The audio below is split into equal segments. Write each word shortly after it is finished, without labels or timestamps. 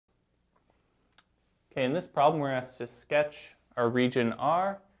Okay, in this problem we're asked to sketch our region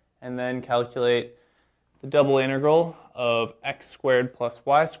R and then calculate the double integral of x squared plus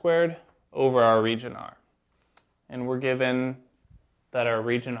y squared over our region R. And we're given that our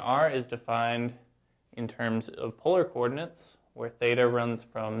region R is defined in terms of polar coordinates, where theta runs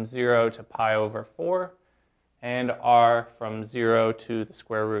from 0 to pi over 4, and R from 0 to the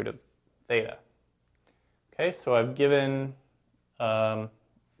square root of theta. Okay, so I've given an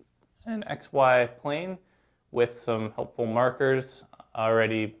xy plane with some helpful markers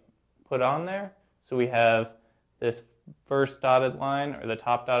already put on there. So we have this first dotted line, or the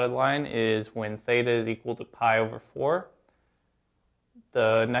top dotted line, is when theta is equal to pi over 4.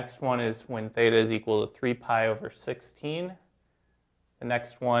 The next one is when theta is equal to 3 pi over 16. The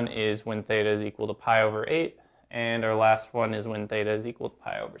next one is when theta is equal to pi over 8. And our last one is when theta is equal to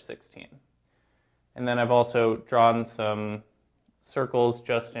pi over 16. And then I've also drawn some circles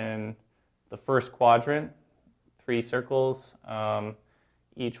just in the first quadrant, 3 circles.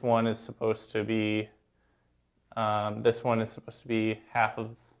 Each one is supposed to be, this one is supposed to be half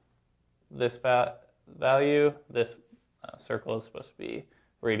of this value. This circle is supposed to be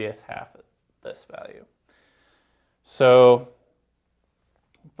radius half of this value. So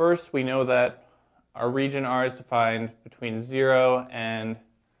first we know that our region R is defined between 0 and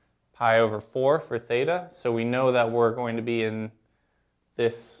pi over 4 for theta. So we know that we're going to be in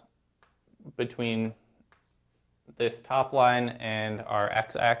this, between this top line and our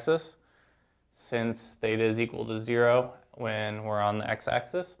x-axis, since theta is equal to 0 when we're on the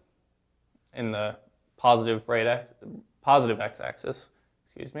x-axis, in the positive x-axis,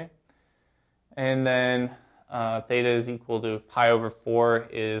 excuse me. And then theta is equal to pi over 4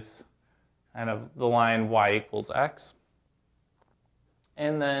 is kind of the line y equals x.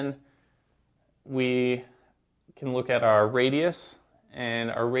 And then we can look at our radius,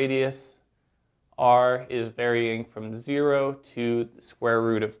 and our radius R is varying from 0 to the square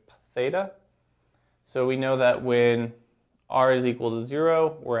root of theta. So we know that when R is equal to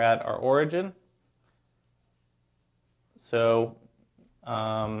 0, we're at our origin. So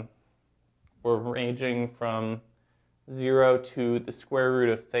we're ranging from 0 to the square root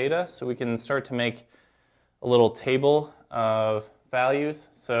of theta. So we can start to make a little table of values.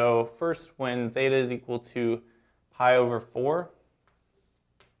 So first, when theta is equal to pi over 4,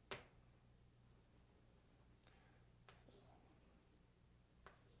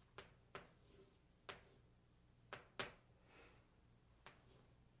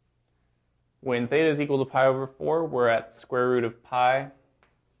 when theta is equal to pi over 4, we're at square root of pi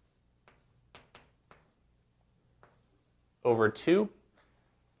over 2,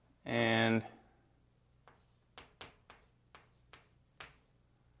 and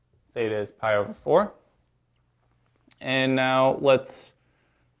theta is pi over 4. And now let's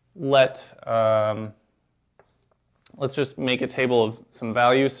just make a table of some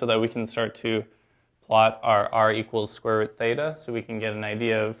values so that we can start to plot our R equals square root theta, so we can get an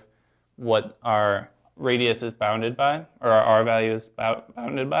idea of what our radius is bounded by, or our R value is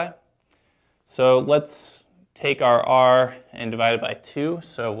bounded by. So let's take our R and divide it by 2.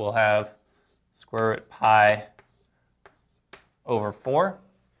 So we'll have square root pi over 4,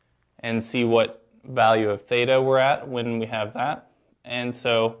 and see what value of theta we're at when we have that. And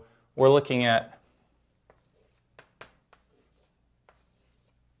so we're looking at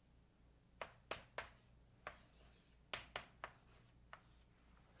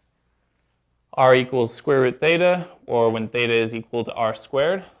R equals square root theta, or when theta is equal to R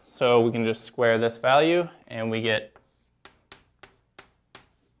squared. So we can just square this value, and we get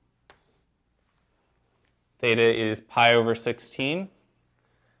theta is pi over 16.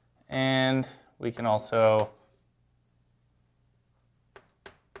 And we can also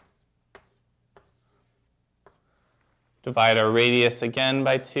divide our radius again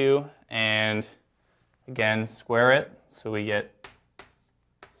by 2, and again square it. So we get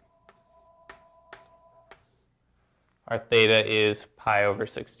our theta is pi over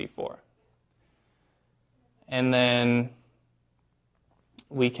 64. And then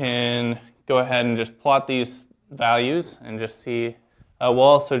we can go ahead and just plot these values and just see. We'll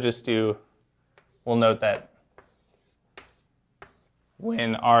also just we'll note that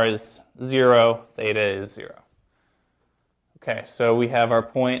when R is 0, theta is 0. Okay, so we have our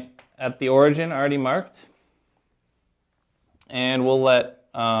point at the origin already marked. And we'll let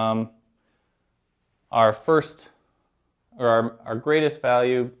our greatest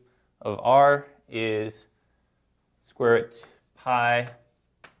value of R is square root pi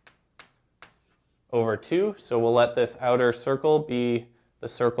over 2. So we'll let this outer circle be the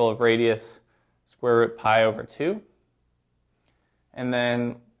circle of radius square root pi over 2. And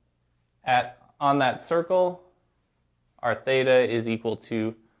then at on that circle, our theta is equal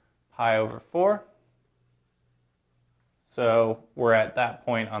to pi over 4. So we're at that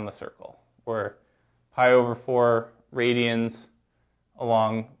point on the circle. We're pi over 4 radians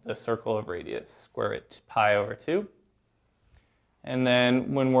along the circle of radius, square root pi over 2. And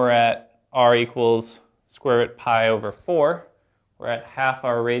then when we're at r equals square root pi over 4, we're at half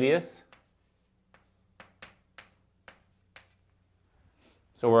our radius.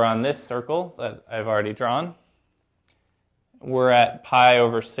 So we're on this circle that I've already drawn. We're at pi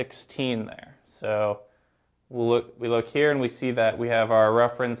over 16 there. So we look here and we see that we have our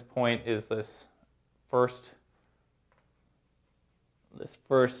reference point is this first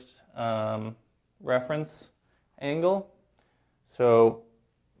reference angle. So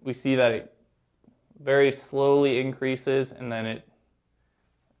we see that it very slowly increases, and then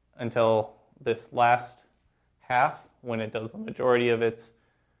until this last half, when it does the majority of its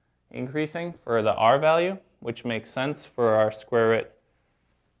increasing for the r value, which makes sense for our square root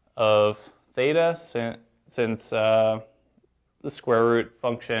of theta, since the square root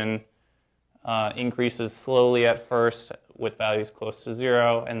function increases slowly at first with values close to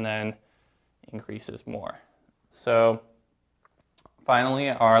 0, and then increases more. So finally,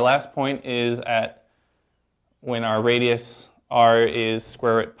 our last point is at when our radius r is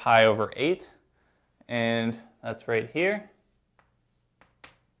square root pi over 8, and that's right here.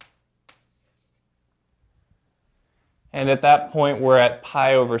 And at that point, we're at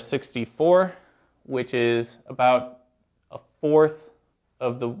pi over 64, which is about a fourth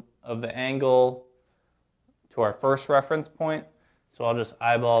of the angle to our first reference point. So I'll just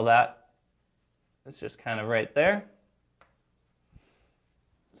eyeball that. It's just kind of right there.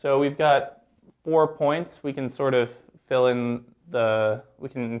 So we've got 4 points. We can sort of fill in we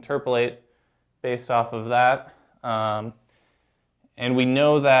can interpolate based off of that. And we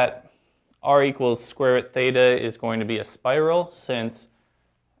know that r equals square root theta is going to be a spiral, since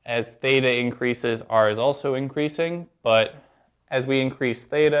as theta increases, r is also increasing. But as we increase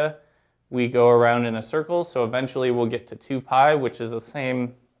theta, we go around in a circle. So eventually we'll get to 2 pi, which is the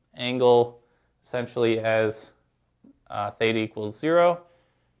same angle essentially as theta equals 0.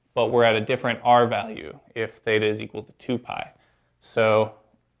 But we're at a different r value if theta is equal to 2 pi. So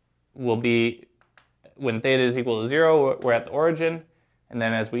we'll be, when theta is equal to 0, we're at the origin. And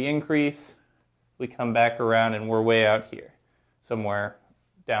then as we increase, we come back around and we're way out here, somewhere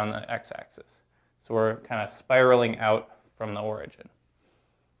down the x-axis. So we're kind of spiraling out from the origin.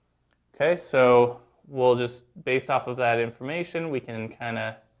 Okay, so we'll just, based off of that information, we can kind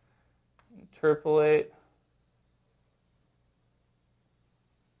of interpolate.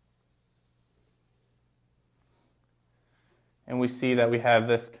 And we see that we have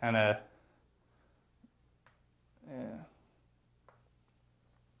this kind of,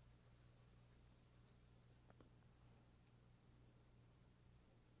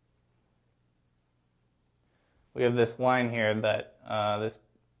 we have this line here that this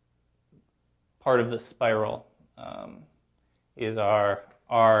part of the spiral is our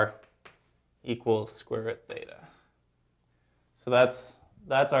r equals square root theta. So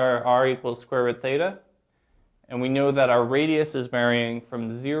that's our r equals square root theta. And we know that our radius is varying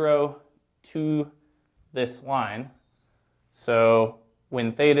from 0 to this line. So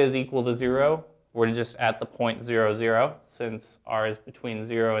when theta is equal to 0, we're just at the point 0, 0, since r is between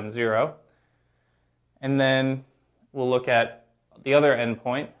 0 and 0. And then we'll look at the other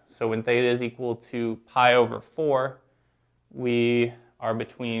endpoint. So when theta is equal to pi over 4,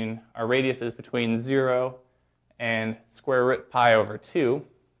 our radius is between 0 and square root pi over 2,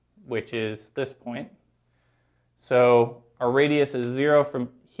 which is this point. So our radius is 0 from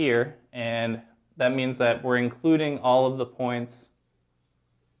here, and that means that we're including all of the points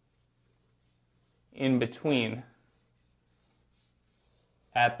in between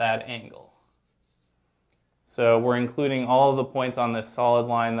at that angle. So we're including all of the points on this solid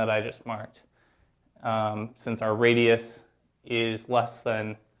line that I just marked, since our radius is less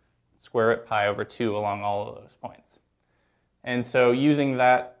than square root pi over 2 along all of those points. And so using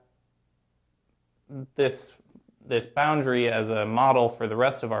this boundary as a model for the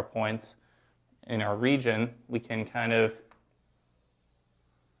rest of our points in our region, we can kind of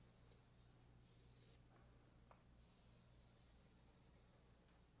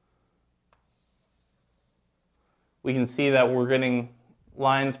see that we're getting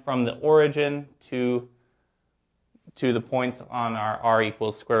lines from the origin to the points on our r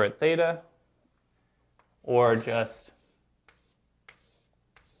equals square root theta, or just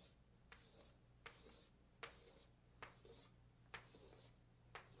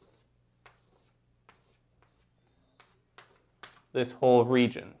this whole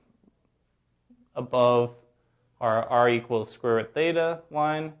region. above our r equals square root theta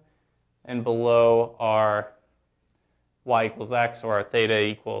line and below our y equals x, or our theta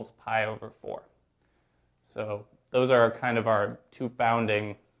equals pi over 4. So those are kind of our two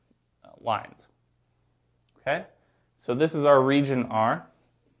bounding lines. Okay, so this is our region R.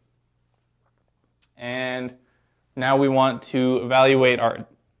 And now we want to evaluate our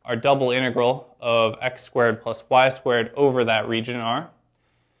double integral of x squared plus y squared over that region R.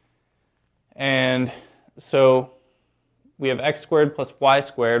 And so we have x squared plus y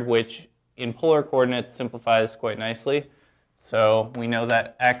squared, which in polar coordinates simplifies quite nicely. So we know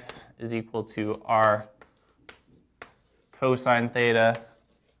that x is equal to r cosine theta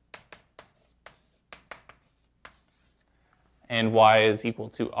and y is equal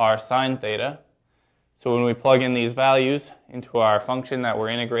to r sine theta. So when we plug in these values into our function that we're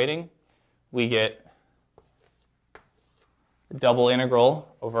integrating, we get the double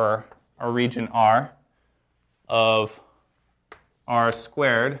integral over our region R of r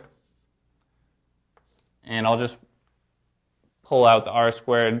squared. And I'll just pull out the r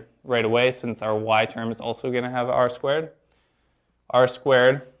squared right away since our y term is also going to have r squared. R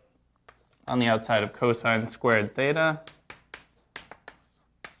squared on the outside of cosine squared theta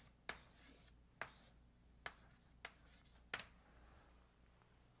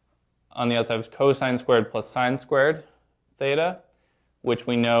on the outside of cosine squared plus sine squared theta, which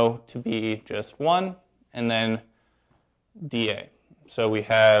we know to be just 1, and then dA. So we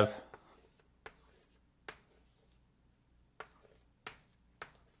have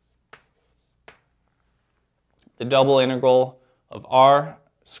the double integral of r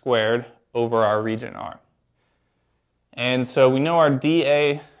squared over our region R. And so we know our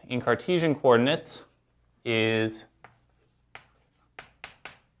dA in Cartesian coordinates is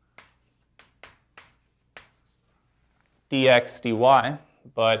dx dy,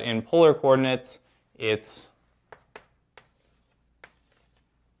 but in polar coordinates it's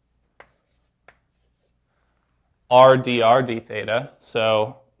r dr d theta.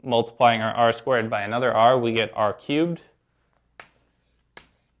 So multiplying our r squared by another r, we get r cubed.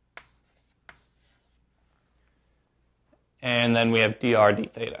 And then we have dr d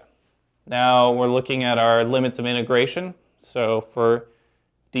theta. Now we're looking at our limits of integration. So for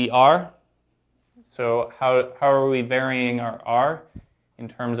dr, so how are we varying our r in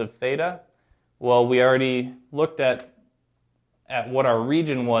terms of theta? Well, we already looked at what our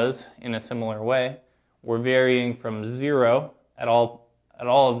region was in a similar way. We're varying from 0 at all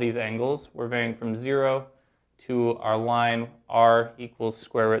of these angles. We're varying from 0 to our line r equals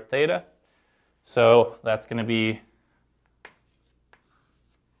square root theta. So that's going to be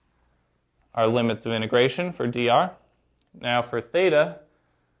our limits of integration for dr. Now for theta,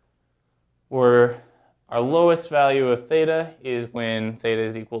 our lowest value of theta is when theta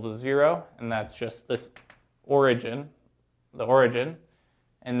is equal to 0, and that's just this origin, the origin.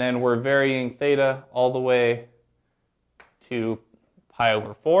 And then we're varying theta all the way to pi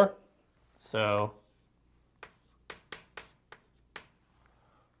over 4. So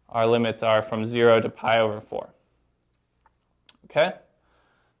our limits are from 0 to pi over 4. Okay?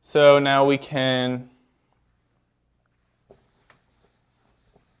 So now we can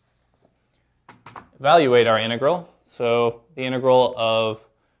evaluate our integral. So the integral of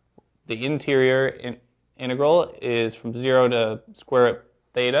the interior integral is from 0 to square root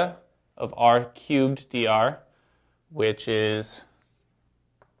theta of r cubed dr, which is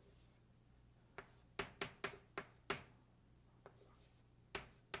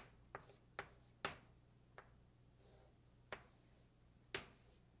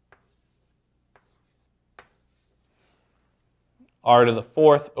r to the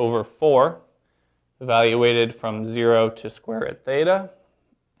 4th over 4, evaluated from 0 to square root theta.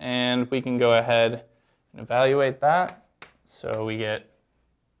 And we can go ahead and evaluate that. So we get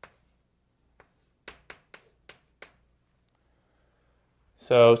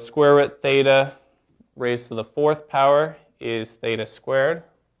square root theta raised to the 4th power is theta squared.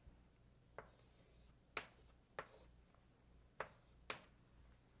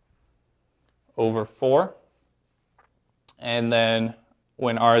 Over 4. And then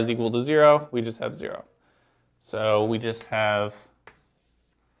when r is equal to 0, we just have 0. So we just have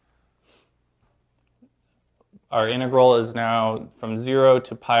our integral is now from 0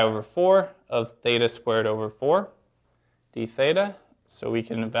 to pi over 4 of theta squared over 4 d theta. So we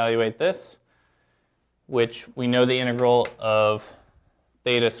can evaluate this, which we know the integral of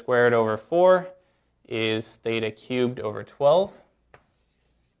theta squared over 4 is theta cubed over 12.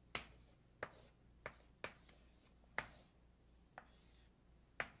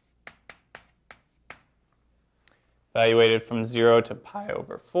 Evaluated from 0 to pi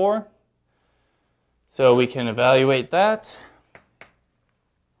over 4. So we can evaluate that.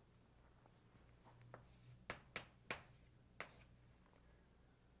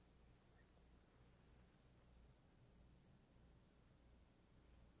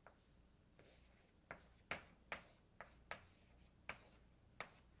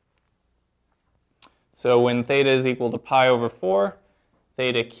 So when theta is equal to pi over 4,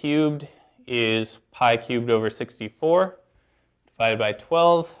 theta cubed is pi cubed over 64, divided by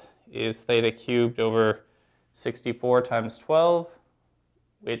 12 is theta cubed over 64 times 12,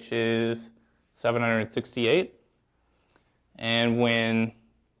 which is 768. And when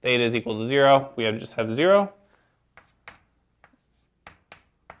theta is equal to 0, we just have 0.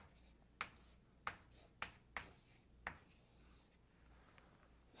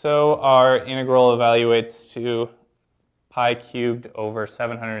 So our integral evaluates to pi cubed over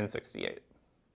 768.